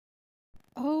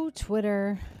Oh,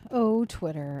 Twitter. Oh,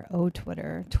 Twitter. Oh,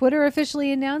 Twitter. Twitter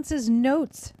officially announces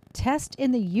Notes test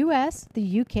in the US,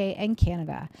 the UK, and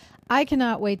Canada. I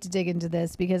cannot wait to dig into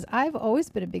this because I've always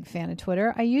been a big fan of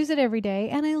Twitter. I use it every day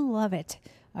and I love it.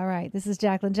 All right, this is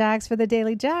Jacqueline Jax for the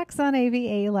Daily Jax on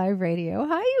AVA Live Radio.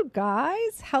 Hi, you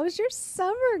guys. How's your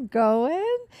summer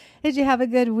going? Did you have a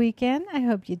good weekend? I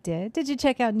hope you did. Did you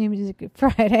check out New Music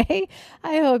Friday?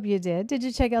 I hope you did. Did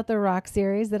you check out the rock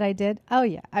series that I did? Oh,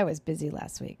 yeah, I was busy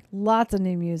last week. Lots of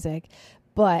new music.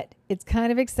 But it's kind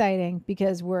of exciting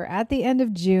because we're at the end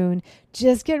of June,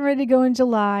 just getting ready to go in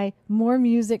July, more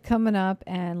music coming up,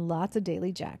 and lots of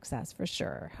Daily Jax, that's for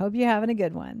sure. Hope you're having a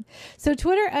good one. So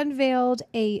Twitter unveiled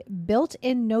a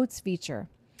built-in notes feature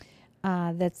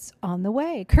that's on the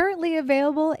way. Currently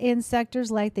available in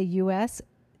sectors like the US,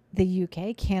 the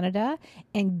UK, Canada,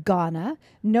 and Ghana.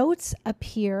 Notes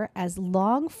appear as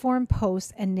long-form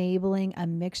posts enabling a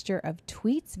mixture of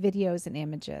tweets, videos, and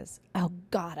images. Oh,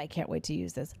 God, I can't wait to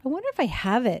use this. I wonder if I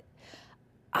have it.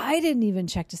 I didn't even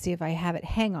check to see if I have it.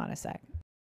 Hang on a sec.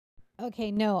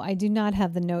 Okay, no, I do not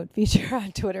have the note feature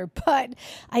on Twitter, but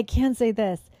I can say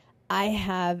this. I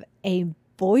have a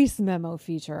voice memo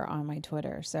feature on my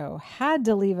Twitter. So had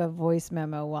to leave a voice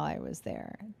memo while I was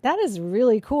there. That is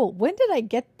really cool. When did I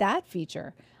get that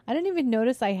feature? I didn't even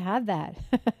notice I had that.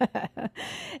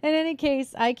 In any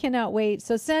case, I cannot wait.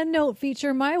 So send note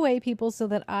feature my way, people, so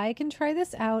that I can try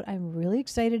this out. I'm really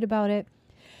excited about it.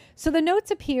 So the notes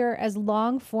appear as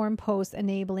long form posts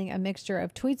enabling a mixture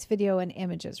of tweets, video, and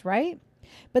images, right?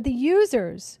 But the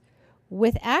users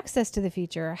with access to the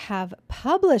feature have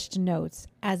published notes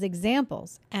as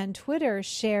examples, and Twitter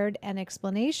shared an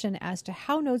explanation as to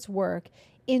how notes work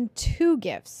in two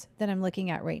GIFs that I'm looking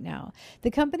at right now.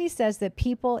 The company says that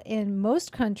people in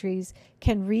most countries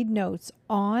can read notes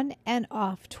on and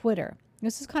off Twitter.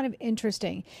 This is kind of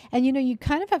interesting. And you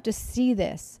kind of have to see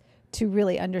this to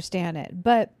really understand it.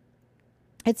 But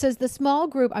it says the small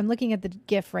group, I'm looking at the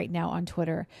GIF right now on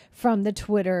Twitter from the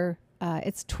Twitter,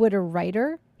 it's Twitter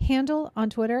Writer handle on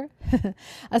Twitter.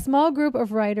 A small group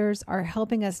of writers are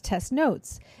helping us test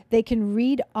notes. They can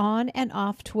read on and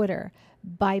off Twitter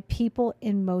by people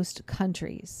in most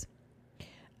countries.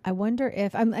 I wonder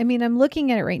if, I'm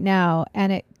looking at it right now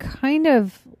and it kind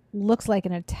of looks like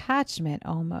an attachment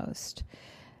almost.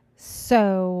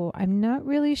 So I'm not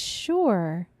really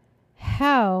sure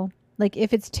how, like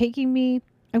if it's taking me,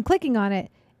 I'm clicking on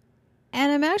it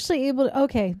and I'm actually able to,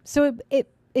 okay, so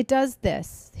it does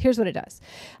this. Here's what it does.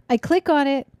 I click on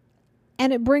it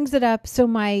and it brings it up so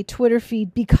my Twitter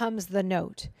feed becomes the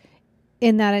note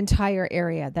in that entire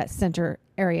area, that center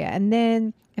area. And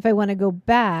then if I want to go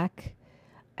back,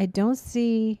 I don't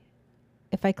see,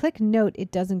 if I click note,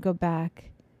 it doesn't go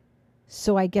back.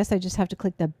 So I guess I just have to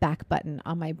click the back button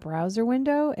on my browser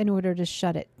window in order to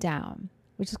shut it down,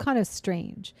 which is kind of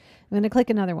strange. I'm going to click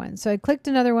another one. So I clicked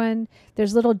another one.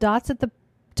 There's little dots at the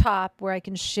top where I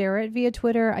can share it via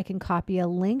Twitter. I can copy a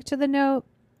link to the note.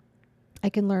 I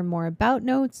can learn more about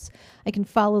notes. I can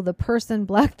follow the person,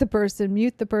 block the person,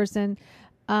 mute the person.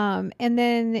 And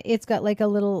then it's got like a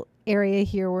little area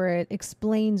here where it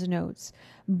explains notes.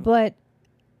 But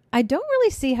I don't really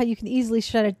see how you can easily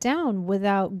shut it down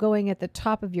without going at the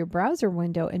top of your browser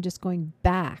window and just going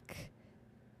back,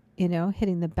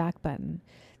 hitting the back button.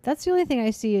 That's the only thing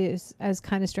I see as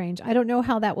kind of strange. I don't know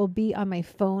how that will be on my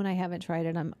phone. I haven't tried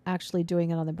it. I'm actually doing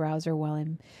it on the browser while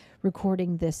I'm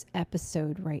recording this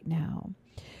episode right now.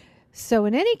 So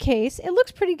in any case, it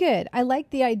looks pretty good. I like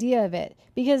the idea of it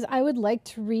because I would like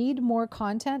to read more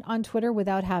content on Twitter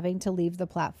without having to leave the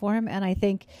platform. And I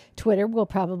think Twitter will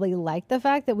probably like the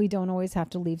fact that we don't always have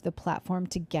to leave the platform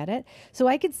to get it. So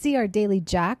I could see our Daily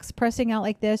Jax pressing out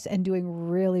like this and doing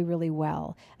really, really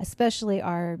well, especially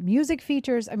our music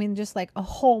features. I mean, just like a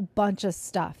whole bunch of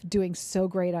stuff doing so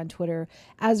great on Twitter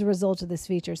as a result of this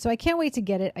feature. So I can't wait to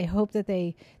get it. I hope that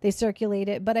they circulate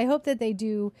it, but I hope that they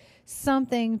do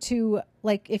something to,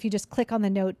 like, if you just click on the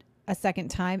note a second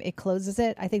time, it closes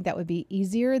it. I think that would be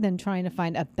easier than trying to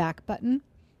find a back button.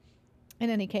 In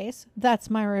any case, that's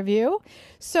my review.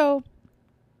 So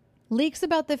leaks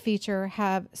about the feature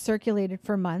have circulated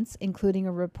for months, including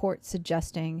a report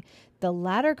suggesting the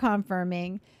latter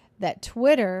confirming that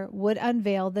Twitter would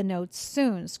unveil the notes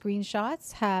soon.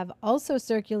 Screenshots have also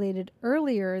circulated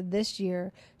earlier this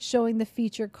year showing the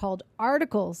feature called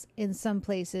articles in some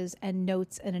places and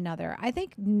notes in another. I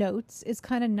think notes is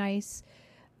kind of nice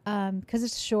because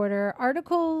it's shorter.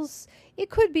 Articles, it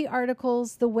could be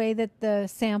articles the way that the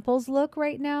samples look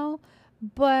right now,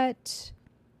 but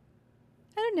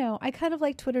I don't know. I kind of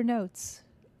like Twitter notes.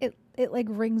 It like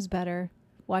rings better.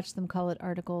 Watch them call it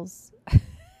articles.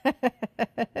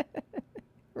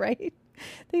 Right?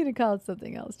 They're going to call it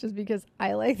something else just because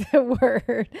I like the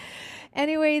word.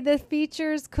 Anyway, the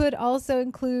features could also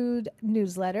include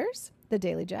newsletters, the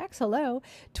Daily Jacks, hello,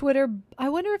 Twitter. I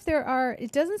wonder if there are,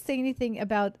 it doesn't say anything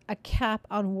about a cap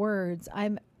on words.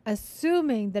 I'm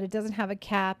assuming that it doesn't have a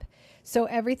cap. So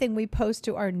everything we post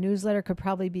to our newsletter could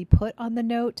probably be put on the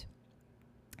note.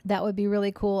 That would be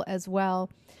really cool as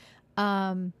well.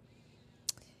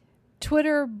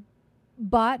 Twitter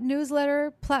bot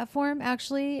newsletter platform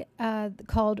actually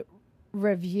called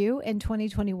Review in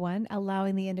 2021,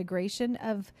 allowing the integration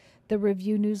of the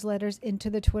review newsletters into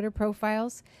the Twitter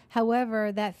profiles.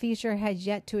 However, that feature has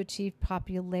yet to achieve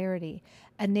popularity.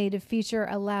 A native feature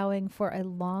allowing for a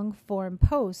long form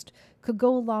post could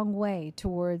go a long way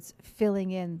towards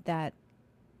filling in that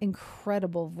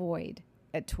incredible void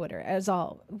at Twitter. As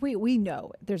all we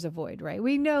know there's a void, right?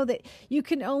 We know that you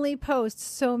can only post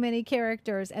so many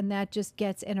characters, and that just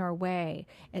gets in our way.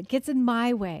 It gets in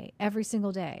my way every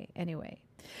single day anyway.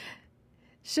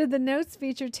 Should the notes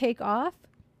feature take off,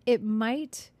 it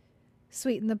might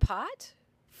sweeten the pot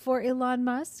for Elon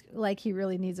Musk, like he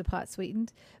really needs a pot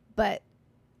sweetened. But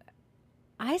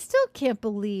I still can't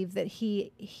believe that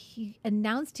he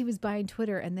announced he was buying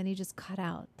Twitter and then he just cut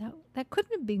out. That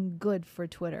couldn't have been good for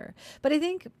Twitter. But I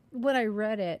think when I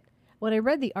read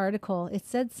the article, it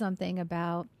said something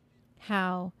about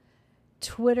how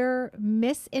Twitter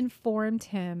misinformed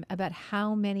him about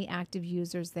how many active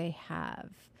users they have.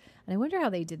 And I wonder how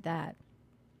they did that.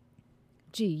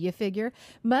 Gee, you figure.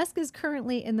 Musk is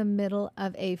currently in the middle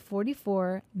of a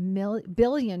 $44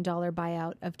 billion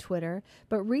buyout of Twitter,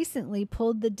 but recently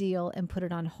pulled the deal and put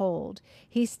it on hold.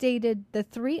 He stated the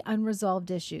 3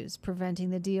 unresolved issues preventing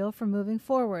the deal from moving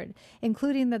forward,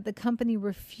 including that the company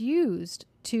refused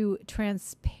to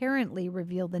transparently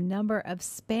reveal the number of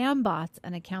spam bots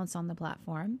and accounts on the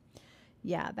platform.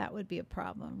 Yeah, that would be a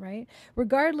problem, right?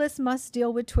 Regardless, Musk's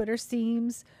deal with Twitter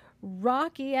seems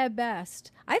rocky at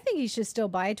best. I think he should still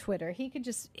buy Twitter. He could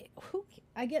just,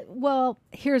 well,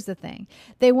 here's the thing.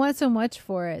 They want so much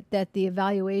for it that the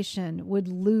evaluation would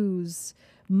lose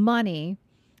money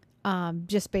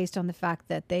just based on the fact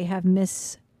that they have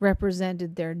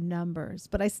misrepresented their numbers.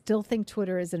 But I still think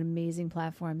Twitter is an amazing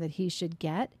platform that he should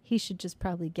get. He should just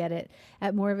probably get it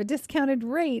at more of a discounted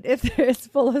rate if it's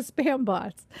full of spam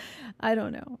bots. I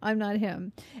don't know. I'm not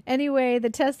him. Anyway, the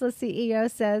Tesla CEO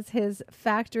says his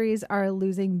factories are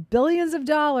losing billions of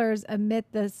dollars amid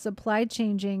the supply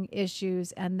chain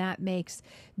issues, and that makes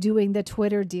doing the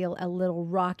Twitter deal a little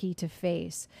rocky to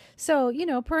face. So,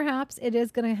 perhaps it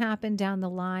is going to happen down the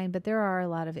line, but there are a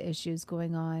lot of issues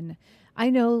going on. I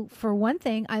know for one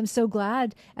thing, I'm so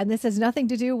glad, and this has nothing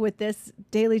to do with this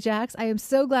Daily Jacks. I am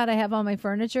so glad I have all my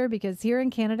furniture, because here in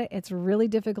Canada, it's really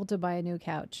difficult to buy a new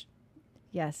couch.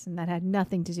 Yes, and that had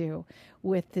nothing to do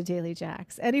with the Daily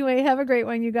Jacks. Anyway, have a great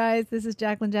one, you guys. This is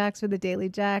Jacqueline Jacks for the Daily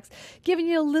Jacks, giving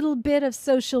you a little bit of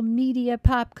social media,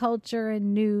 pop culture,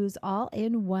 and news all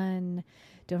in one.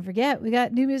 Don't forget, we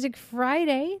got New Music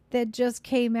Friday that just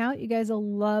came out. You guys will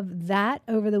love that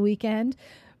over the weekend.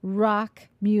 Rock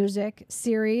music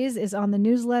series is on the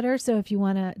newsletter. So if you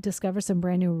want to discover some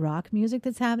brand new rock music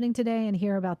that's happening today and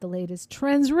hear about the latest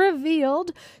trends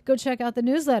revealed, go check out the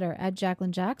newsletter at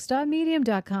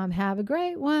jacquelinejacks.medium.com. Have a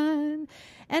great one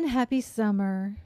and happy summer.